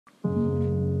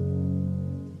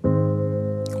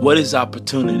What is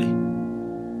opportunity?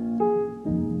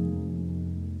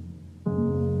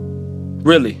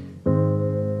 Really?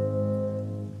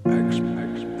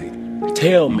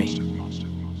 Tell me,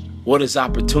 what is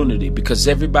opportunity? Because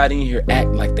everybody in here act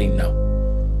like they know.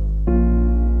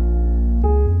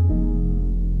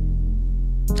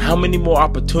 How many more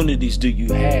opportunities do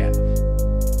you have?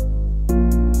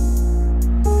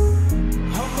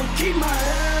 I'ma keep my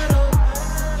head up.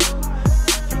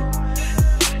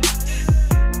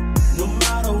 No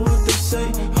matter what they say,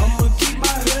 I'ma keep my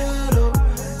head up.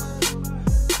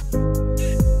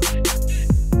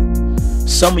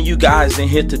 Some of you guys in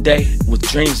here today with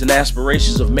dreams and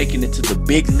aspirations of making it to the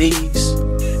big leagues,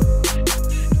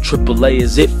 AAA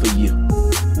is it for you.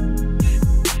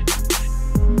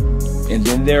 And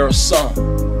then there are some.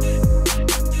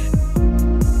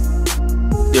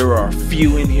 There are a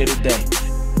few in here today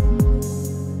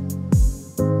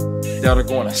that are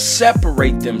going to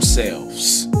separate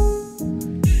themselves,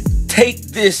 take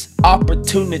this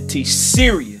opportunity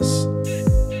serious,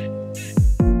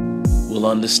 will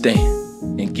understand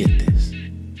and get this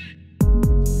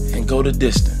and go the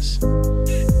distance.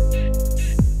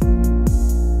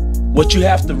 What you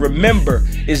have to remember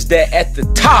is that at the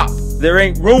top, there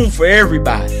ain't room for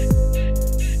everybody.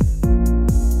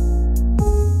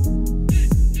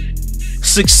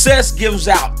 Success gives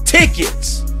out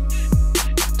tickets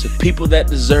to people that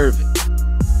deserve it.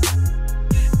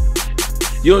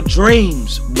 Your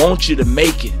dreams want you to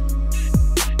make it,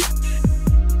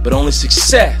 but only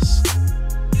success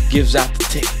gives out the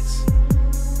tickets.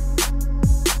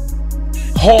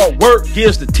 Hard work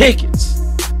gives the tickets.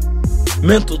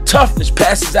 Mental toughness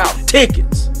passes out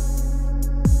tickets.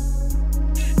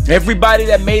 Everybody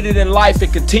that made it in life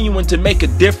and continuing to make a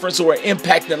difference or an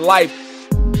impact in life,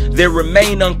 they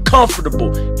remain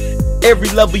uncomfortable. Every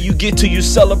level you get to, you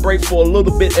celebrate for a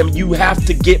little bit and you have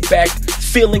to get back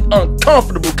feeling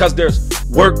uncomfortable because there's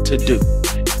work to do.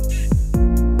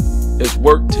 There's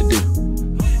work to do.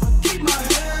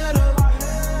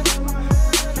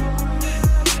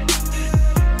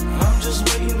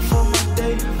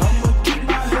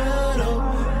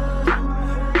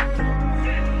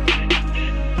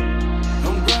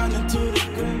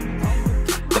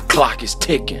 Clock is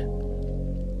ticking.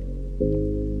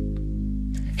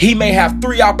 He may have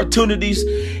 3 opportunities.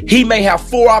 He may have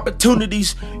 4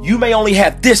 opportunities. You may only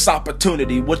have this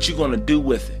opportunity. What you gonna do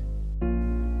with it?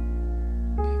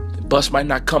 The bus might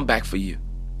not come back for you.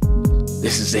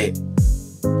 This is it.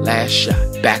 Last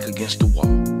shot, back against the wall.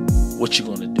 What you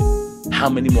gonna do? How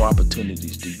many more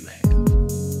opportunities do you have?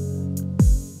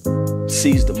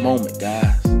 Seize the moment,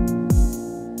 guys.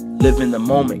 Live in the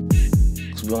moment.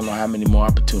 We don't know how many more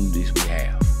opportunities we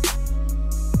have.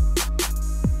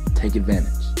 Take advantage.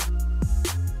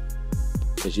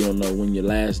 Because you don't know when your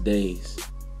last days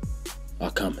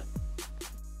are coming.